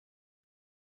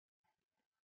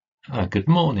Good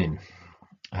morning.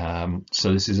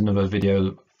 So this is another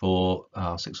video for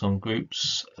our sixth form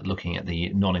groups looking at the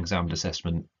non-examined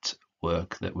assessment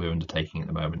work that we're undertaking at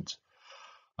the moment.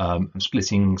 I'm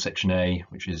splitting section A,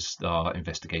 which is our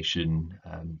investigation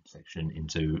section,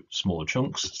 into smaller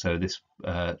chunks. So this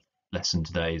lesson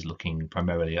today is looking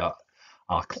primarily at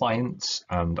our clients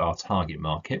and our target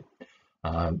market,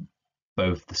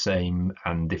 both the same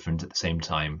and different at the same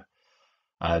time.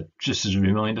 Just as a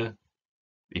reminder,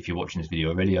 if you're watching this video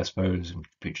already, I suppose, and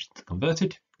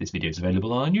converted, this video is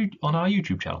available on our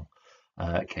YouTube channel,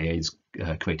 KA's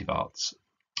Creative Arts.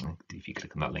 If you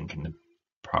click on that link in the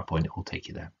PowerPoint, it will take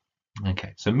you there.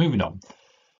 Okay, so moving on.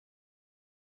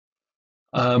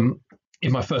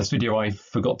 In my first video, I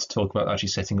forgot to talk about actually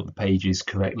setting up the pages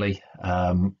correctly.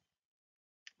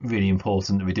 Really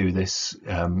important that we do this.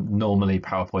 Normally,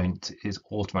 PowerPoint is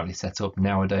automatically set up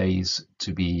nowadays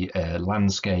to be a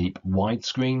landscape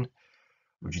widescreen,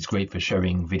 which is great for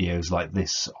showing videos like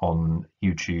this on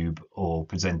YouTube or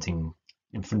presenting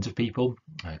in front of people,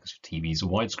 because TV is a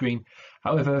widescreen.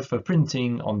 However, for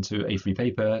printing onto A3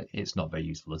 paper, it's not very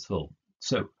useful at all.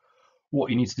 So what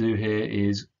you need to do here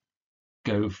is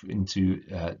go into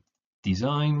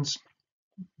Designs,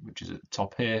 which is at the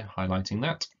top here, highlighting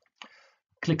that.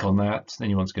 Click on that,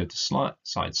 then you want to go to slide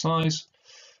size,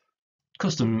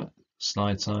 custom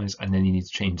slide size, and then you need to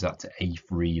change that to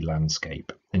A3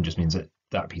 landscape. It just means that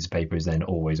that piece of paper is then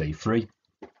always A3,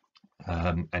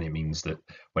 and it means that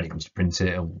when it comes to print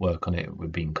it and work on it, we're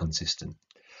being consistent.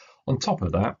 On top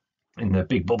of that, in the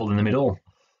big bubble in the middle,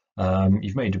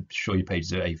 you've made sure your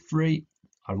pages are A3.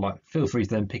 Feel free to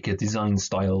then pick a design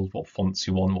style, what fonts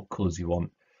you want, what colours you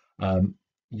want.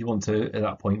 You want to, at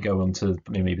that point, go on to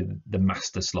maybe the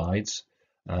master slides,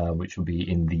 which will be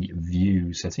in the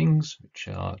view settings, which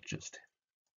are just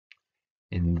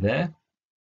in there.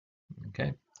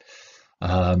 Okay.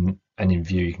 And in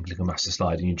view, you can click on master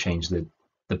slide and you change the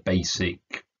basic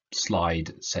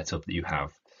slide setup that you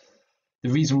have.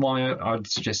 The reason why I'd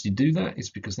suggest you do that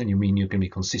is because then you mean you're going to be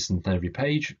consistent on every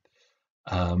page.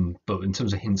 But in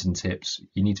terms of hints and tips,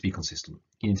 you need to be consistent.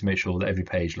 You need to make sure that every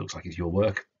page looks like it's your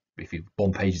work. If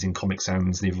one page is in Comic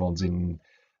Sans, the other one's in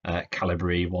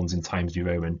Calibri, one's in Times New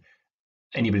Roman,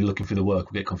 anybody looking through the work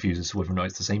will get confused as to whether or not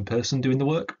it's the same person doing the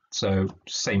work. So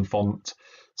same font,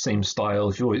 same style.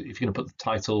 If you're going to put the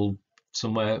title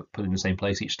somewhere, put it in the same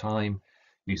place each time.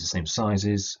 Use the same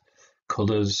sizes,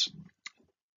 colours.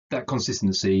 That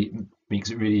consistency makes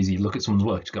it really easy. Look at someone's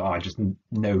work to go, oh, I just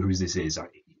know who this is.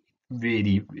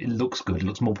 It looks good. It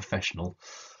looks more professional,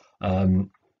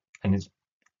 and it's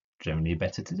generally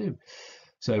better to do.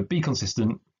 So be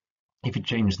consistent. If you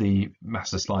change the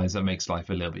master slides, that makes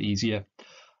life a little bit easier.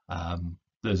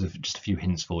 Those are just a few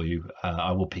hints for you.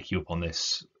 I will pick you up on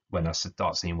this when I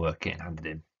start seeing work getting handed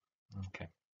in. Okay.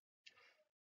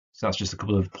 So that's just a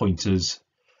couple of pointers.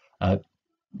 One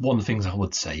of the things I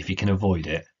would say, if you can avoid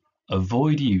it,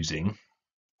 avoid using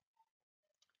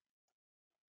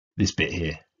this bit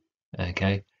here.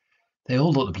 Okay. They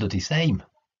all look the bloody same.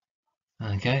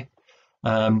 Okay.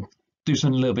 Do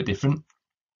something a little bit different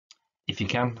if you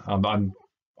can.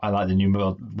 I like the new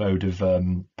mode of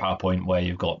PowerPoint where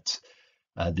you've got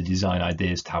the design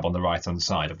ideas tab on the right hand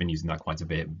side. I've been using that quite a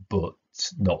bit, but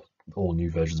not all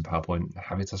new versions of PowerPoint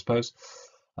have it, I suppose.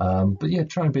 But yeah,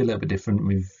 try and be a little bit different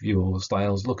with your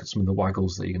styles. Look at some of the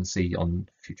waggles that you're going to see on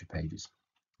future pages.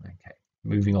 Okay,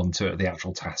 moving on to the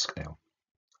actual task now.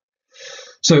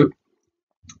 So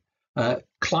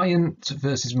client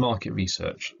versus market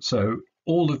research. So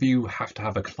all of you have to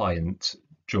have a client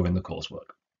during the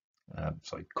coursework.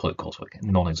 Sorry, call it coursework,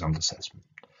 non-exam assessment.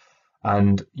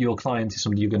 And your client is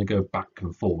somebody you're going to go back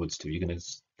and forwards to. You're going to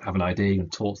have an idea, you're going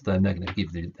to talk to them, they're going to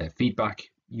give their feedback.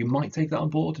 You might take that on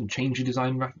board and change your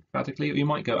design radically, or you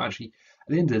might go, actually,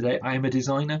 at the end of the day, I am a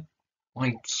designer.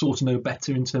 I sort of know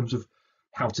better in terms of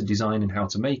how to design and how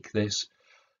to make this.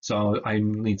 So I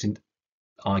need to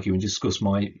argue and discuss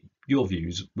your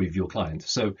views with your client.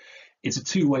 So it's a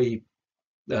two-way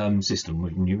system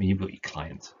when you've got your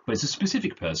client, but it's a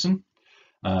specific person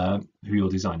who you're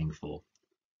designing for.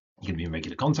 You're going to be in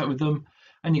regular contact with them,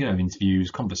 and you're going to have interviews,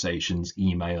 conversations,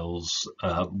 emails,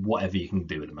 whatever you can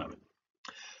do at the moment.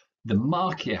 The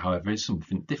market, however, is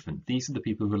something different. These are the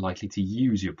people who are likely to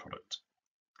use your product.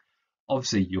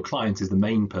 Obviously, your client is the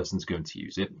main person who's going to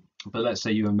use it, but let's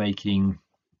say you are making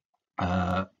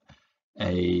a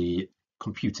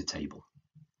computer table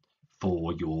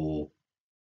for your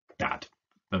dad.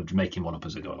 I'm making one up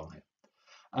as I go along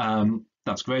here.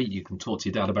 That's great. You can talk to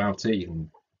your dad about it. You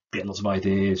can get lots of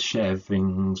ideas, share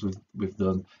things with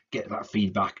them, get that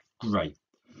feedback. Great.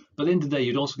 But at the end of the day,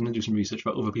 you're also going to do some research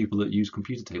about other people that use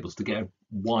computer tables to get a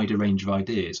wider range of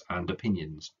ideas and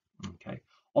opinions. Okay,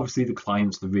 obviously the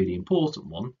client's the really important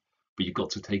one, but you've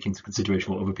got to take into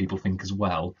consideration what other people think as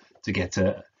well to get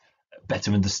a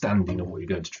better understanding of what you're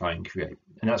going to try and create.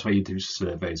 And that's why you do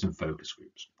surveys and focus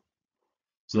groups.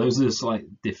 So those are the slight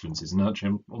differences. And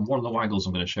actually, on one of the waggles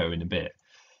I'm going to show in a bit,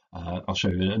 I'll show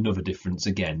you another difference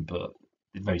again, but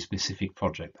a very specific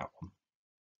project, that one.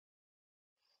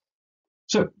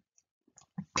 So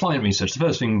client research, the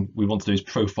first thing we want to do is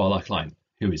profile our client.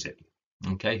 Who is it?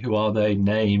 Okay, who are they?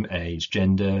 Name, age,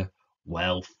 gender,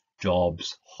 wealth,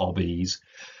 jobs, hobbies.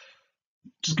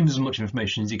 Just give us as much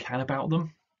information as you can about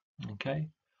them. Okay,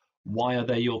 why are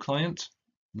they your client?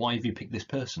 Why have you picked this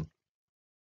person?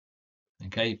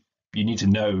 Okay, you need to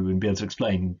know and be able to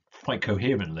explain quite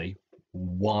coherently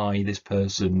why this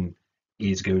person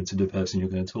is going to the person you're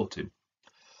going to talk to.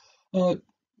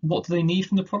 What do they need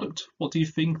from the product? What do you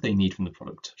think they need from the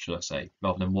product, should I say,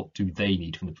 rather than what do they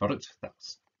need from the product?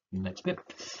 That's the next bit.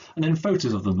 And then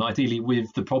photos of them, ideally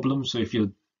with the problem. So if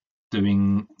you're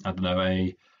doing, I don't know,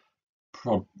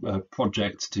 a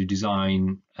project to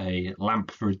design a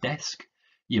lamp for a desk,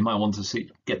 you might want to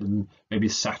get them maybe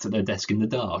sat at their desk in the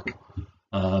dark.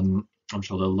 I'm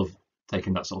sure they'll love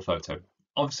taking that sort of photo.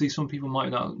 Obviously, some people might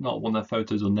not want their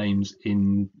photos or names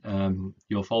in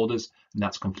your folders, and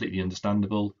that's completely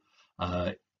understandable.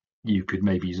 You could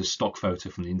maybe use a stock photo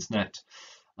from the internet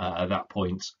at that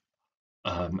point,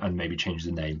 and maybe change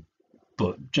the name.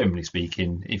 But generally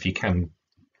speaking, if you can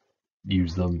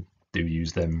use them, do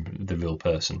use them, the real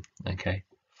person. Okay.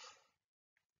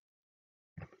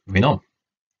 Moving on.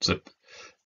 So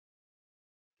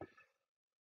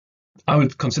I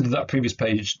would consider that previous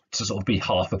page to sort of be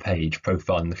half a page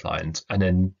profiling the client, and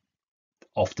then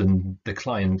often the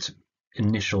client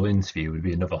initial interview would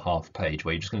be another half page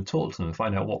where you're just going to talk to them and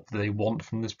find out what they want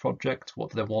from this project, what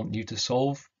do they want you to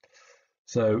solve.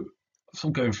 So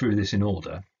I'm going through this in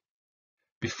order.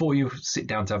 Before you sit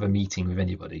down to have a meeting with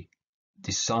anybody,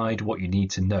 decide what you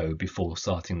need to know before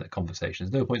starting that conversation.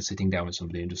 There's no point sitting down with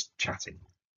somebody and just chatting.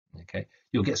 Okay,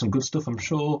 you'll get some good stuff, I'm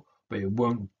sure, but it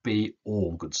won't be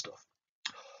all good stuff.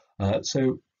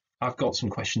 So I've got some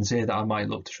questions here that I might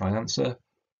look to try and answer.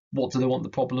 What do they want the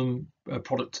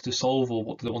product to solve, or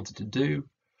what do they want it to do?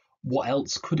 What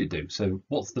else could it do? So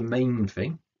what's the main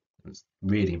thing? It's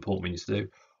really important we need to do.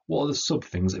 What are the sub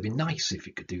things that'd be nice if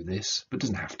it could do this, but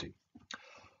doesn't have to?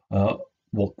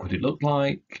 What could it look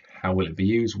like? How will it be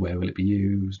used? Where will it be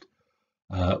used?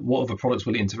 What other products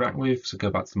will it interact with? So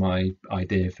go back to my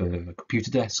idea for a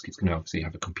computer desk. It's going to obviously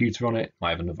have a computer on it,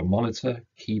 might have another monitor,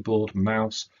 keyboard,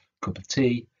 mouse, cup of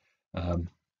tea.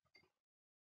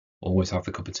 Always have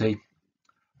the cup of tea.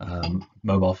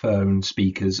 Mobile phone,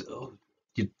 speakers.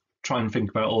 You try and think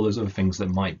about all those other things that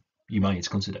you might need to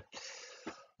consider.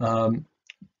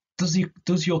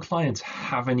 Does your client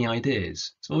have any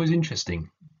ideas? It's always interesting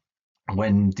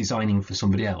when designing for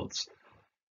somebody else.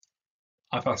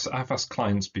 I've asked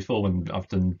clients before when I've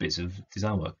done bits of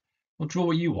design work, well, draw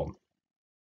what you want.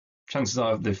 Chances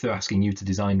are, if they're asking you to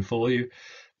design for you,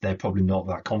 they're probably not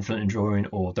that confident in drawing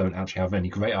or don't actually have any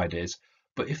great ideas.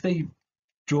 But if they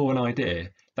draw an idea,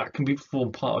 that can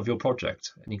form part of your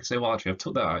project. And you can say, well, actually, I've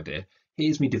took that idea.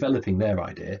 Here's me developing their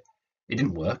idea. It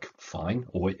didn't work, fine.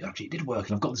 Or actually, it did work,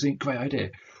 and I've got this great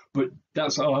idea. But I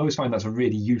always find that's a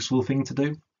really useful thing to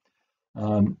do.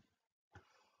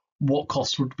 What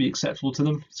costs would be acceptable to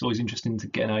them? It's always interesting to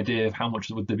get an idea of how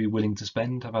much would they be willing to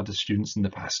spend. I've had the students in the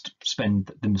past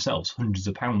spend themselves hundreds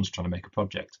of pounds trying to make a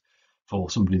project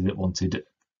for somebody that wanted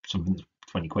something that's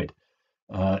 20 quid.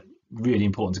 Really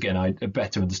important to get a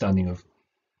better understanding of,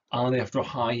 are they after a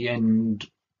high-end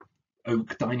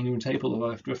oak dining room table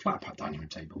or after a flat pack dining room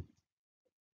table?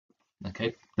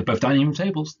 Okay, they're both dining room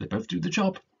tables, they both do the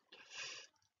job.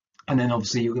 And then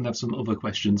obviously you're going to have some other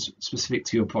questions specific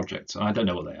to your project. I don't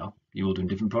know what they are. You're all doing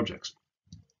different projects.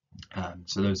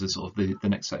 So those are sort of the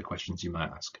next set of questions you might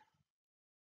ask.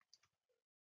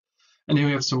 And here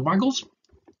we have some waggles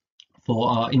for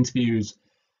our interviews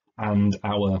and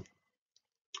our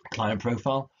client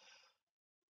profile.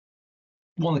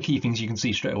 One of the key things you can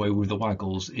see straight away with the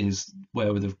waggles is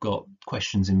where they've got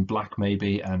questions in black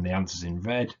maybe and the answers in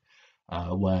red,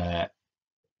 where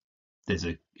there's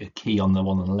a key on the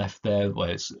one on the left there where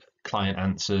it's client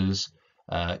answers,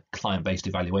 client-based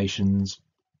evaluations,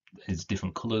 is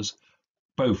different colours.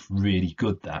 Both really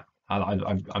good. That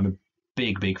I'm a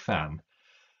big fan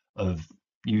of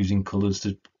using colours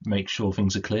to make sure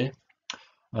things are clear.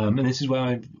 And this is where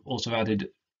I've also added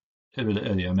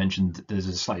earlier. I mentioned there's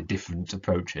a slightly different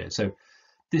approach here. So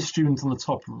this student on the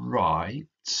top right,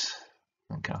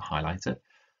 okay, I'll highlight it.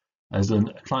 has done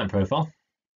a client profile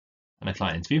and a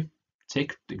client interview.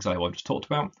 Tick, exactly what I just talked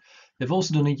about. They've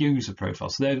also done a user profile.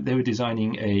 So they were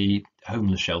designing a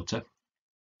homeless shelter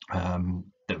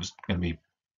that was going to be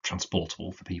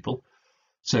transportable for people.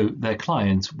 So their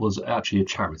client was actually a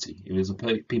charity. It was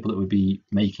people that would be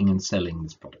making and selling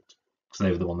this product. So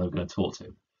they were the one they were going to talk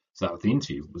to. So that was the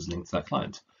interview was linked to that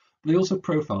client. But they also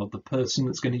profiled the person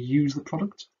that's going to use the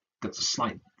product. That's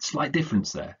a slight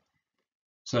difference there.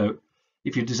 So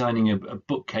if you're designing a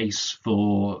bookcase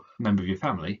for a member of your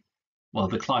family, well,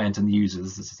 the client and the user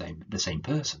is the same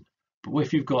person. But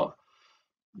if you've got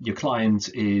your client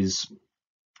is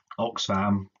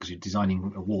Oxfam because you're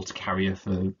designing a water carrier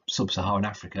for sub-Saharan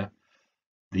Africa,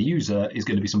 the user is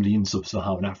going to be somebody in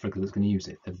sub-Saharan Africa that's going to use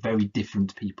it. They're very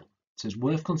different people. So it's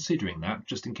worth considering that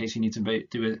just in case you need to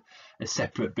do a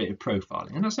separate bit of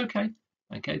profiling, and that's okay.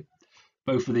 Okay,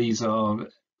 both of these are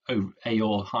A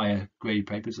or higher grade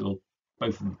papers, or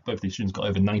both of these students got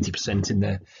over 90% in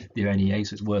their NEA,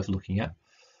 so it's worth looking at.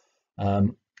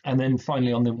 And then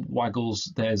finally on the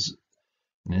waggles, there's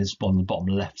one on the bottom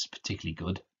left is particularly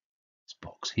good. This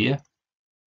box here.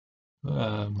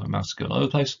 My mouse is going all over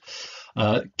the place.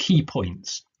 Key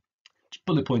points. Just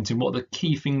bullet pointing what are the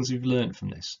key things we've learned from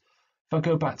this. If I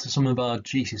go back to some of our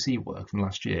GCSE work from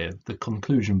last year, the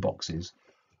conclusion boxes,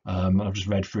 and I've just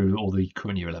read through all the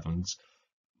current year 11s,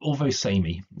 all very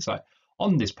samey. It's like,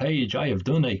 on this page, I have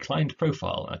done a client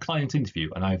profile, a client interview,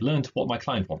 and I've learned what my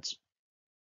client wants.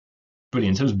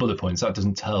 Brilliant. In terms of bullet points, that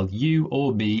doesn't tell you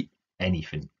or me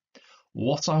anything.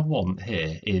 What I want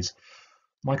here is,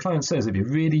 my client says it'd be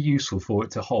really useful for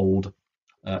it to hold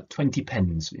 20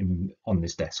 pens on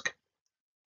this desk.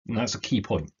 And that's a key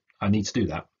point. I need to do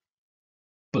that.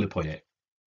 Bullet point it.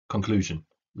 Conclusion.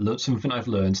 Something I've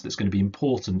learned that's going to be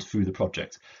important through the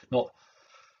project. Not,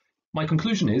 my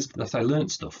conclusion is that I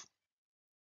learned stuff.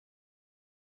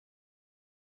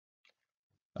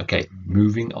 Okay,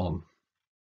 moving on.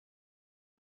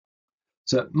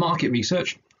 So market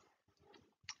research.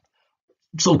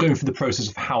 Sort of going through the process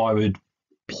of how I would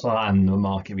plan the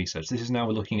market research. This is now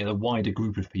we're looking at a wider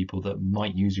group of people that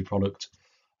might use your product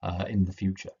in the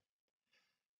future.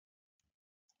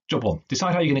 Job one,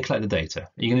 decide how you're going to collect the data. Are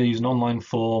you going to use an online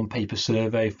form, paper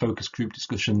survey, focus group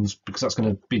discussions? Because that's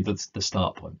going to be the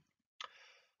start point.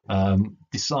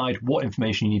 Decide what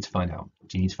information you need to find out.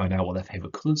 Do you need to find out what their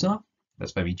favourite colours are?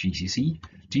 That's very GCSE.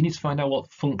 Do you need to find out what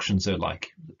functions they're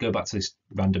like? Go back to this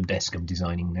random desk I'm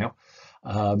designing now.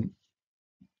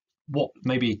 What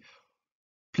maybe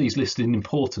please list in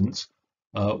importance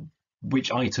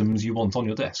which items you want on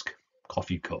your desk.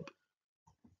 Coffee cup,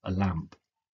 a lamp.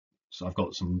 So I've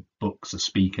got some books, a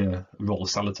speaker, a roll of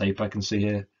sellotape I can see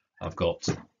here. I've got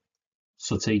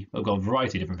sooty. I've got a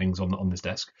variety of different things on this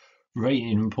desk.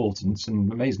 Rating importance,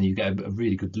 and amazingly you get a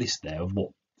really good list there of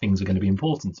what things are going to be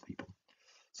important to people.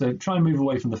 So try and move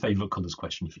away from the favourite colours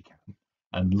question if you can,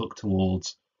 and look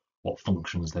towards what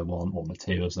functions they want, what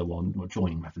materials they want, what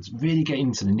joining methods. Really get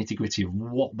into the nitty gritty of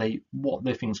what they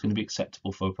think is going to be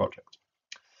acceptable for a project.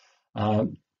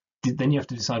 Then you have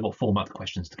to decide what format the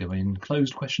questions to go in.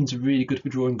 Closed questions are really good for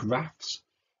drawing graphs.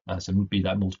 So be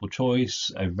that multiple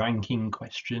choice, a ranking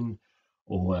question,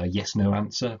 or a yes/no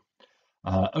answer.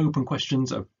 Open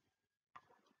questions are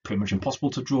pretty much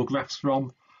impossible to draw graphs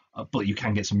from, but you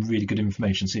can get some really good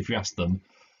information. So if you ask them,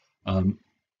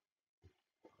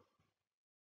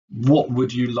 what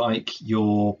would you like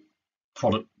your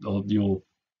product or your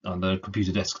the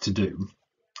computer desk to do?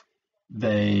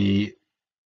 They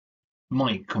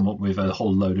might come up with a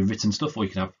whole load of written stuff, or you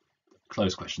can have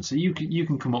closed questions. So you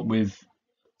can come up with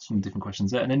some different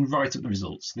questions there, and then write up the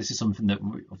results. This is something that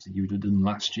obviously you would have done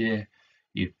last year.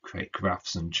 You create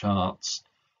graphs and charts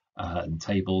and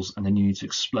tables, and then you need to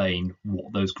explain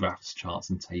what those graphs, charts,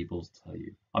 and tables tell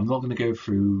you. I'm not going to go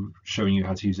through showing you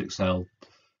how to use Excel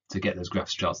to get those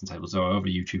graphs, charts, and tables. There are other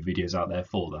YouTube videos out there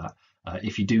for that.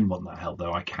 If you do want that help,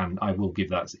 though, I will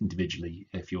give that individually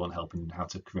if you want help in how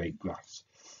to create graphs.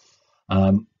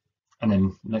 And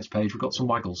then next page, we've got some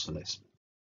waggles for this.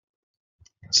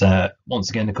 So once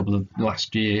again, a couple of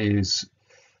last year's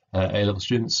A-level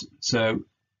students. So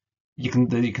you can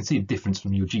see the difference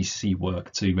from your GCSE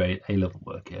work to A-level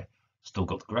work here. Still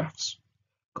got the graphs,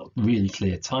 got really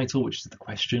clear title, which is the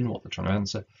question, what they're trying to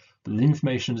answer. But the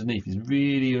information underneath is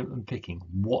really unpicking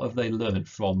what have they learned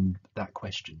from that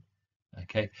question.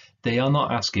 Okay, they are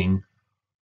not asking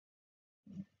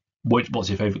what's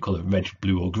your favorite color, red,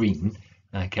 blue, or green.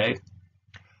 Okay,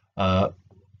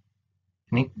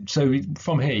 so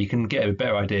from here you can get a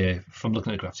better idea from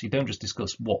looking at the graphs. You don't just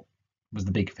discuss what was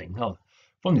the big thing. Oh,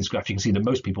 from this graph you can see that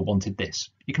most people wanted this.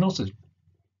 You can also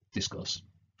discuss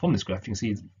from this graph you can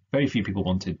see very few people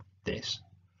wanted this.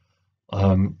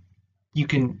 You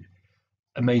can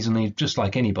amazingly, just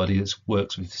like anybody that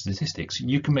works with statistics,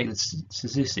 you can make the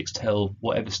statistics tell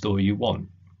whatever story you want.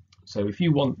 So if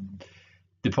you want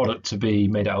the product to be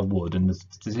made out of wood and the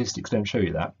statistics don't show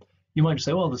you that, you might just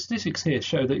say, well, the statistics here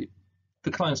show that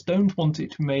the clients don't want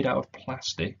it to be made out of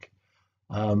plastic,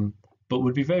 but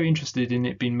would be very interested in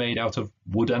it being made out of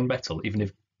wood and metal, even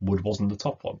if wood wasn't the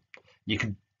top one. You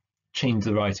can change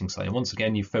the writing slightly. And once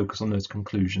again, you focus on those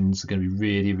conclusions. They're going to be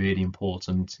really, really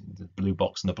important. The blue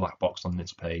box and the black box on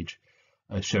this page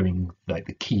are showing like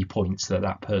the key points that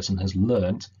that person has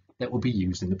learnt that will be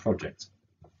used in the project.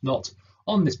 Not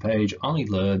on this page, I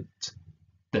learned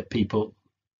that people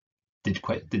did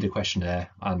a questionnaire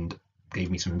and gave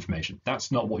me some information.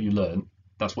 That's not what you learned.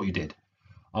 That's what you did.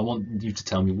 I want you to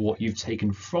tell me what you've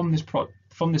taken from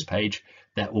this page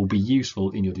that will be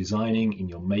useful in your designing, in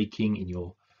your making, in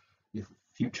your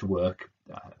future work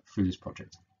through this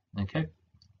project. Okay.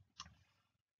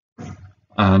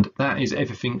 And that is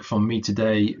everything from me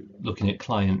today, looking at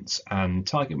clients and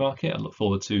target market. I look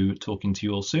forward to talking to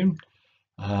you all soon.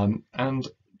 And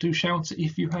do shout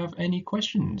if you have any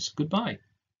questions. Goodbye.